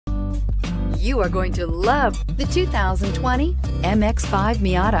You are going to love the 2020 MX-5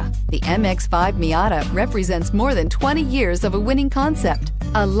 Miata. The MX-5 Miata represents more than 20 years of a winning concept.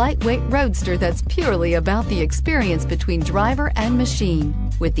 A lightweight roadster that's purely about the experience between driver and machine.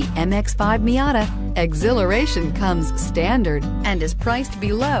 With the MX-5 Miata, exhilaration comes standard and is priced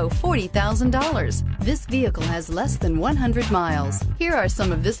below $40,000. This vehicle has less than 100 miles. Here are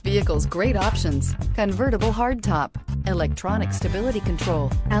some of this vehicle's great options: convertible hardtop, electronic stability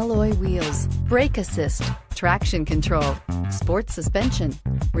control, alloy wheels, brake assist, traction control, sports suspension,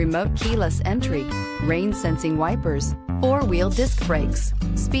 remote keyless entry, rain sensing wipers, four-wheel disc brakes,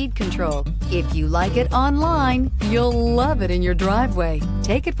 speed control. If you like it online, you'll love it in your driveway.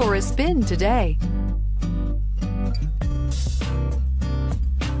 Take it for a spin today.